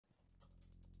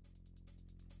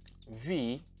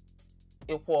V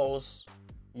equals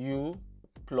U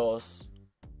plus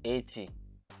AT.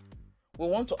 We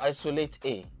want to isolate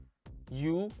A.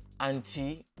 U and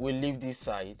T will leave this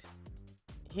side.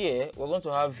 Here we're going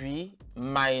to have V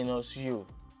minus U.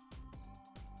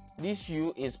 This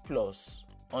U is plus.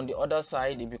 On the other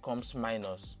side it becomes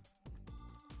minus.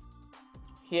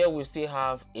 Here we still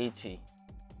have AT.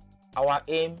 Our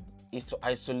aim is to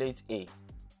isolate A.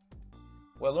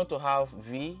 We're going to have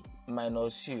V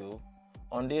minus U.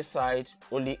 On this side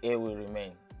only A will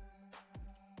remain.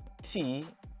 T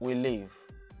will leave.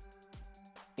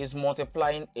 It's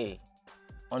multiplying A.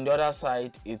 On the other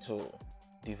side it will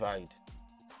divide.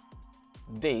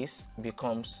 This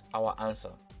becomes our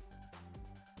answer.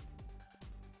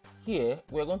 Here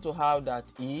we're going to have that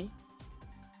E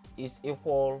is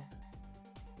equal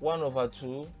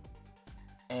 1/2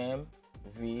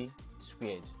 mv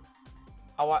squared.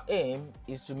 Our aim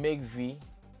is to make V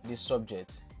the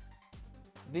subject.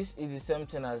 This is the same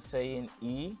thing as saying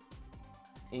E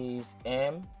is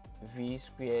mv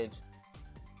squared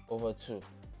over 2.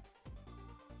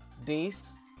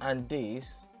 This and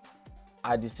this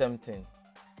are the same thing.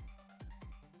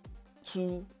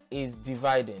 2 is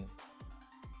dividing.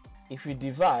 If you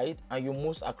divide and you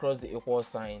move across the equal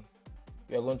sign,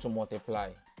 you are going to multiply.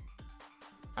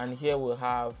 And here we'll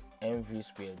have mv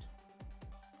squared.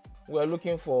 We are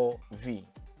looking for V.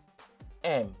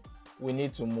 M, we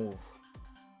need to move.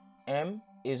 M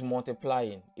is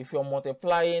multiplying. If you're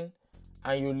multiplying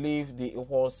and you leave the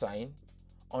equal sign,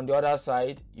 on the other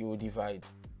side you will divide.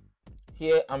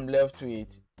 Here I'm left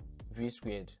with V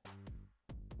squared.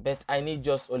 But I need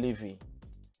just only V.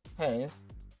 Hence,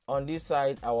 on this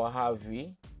side I will have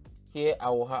V. Here I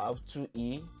will have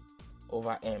 2E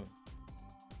over M.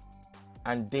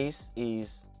 And this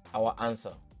is our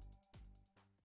answer.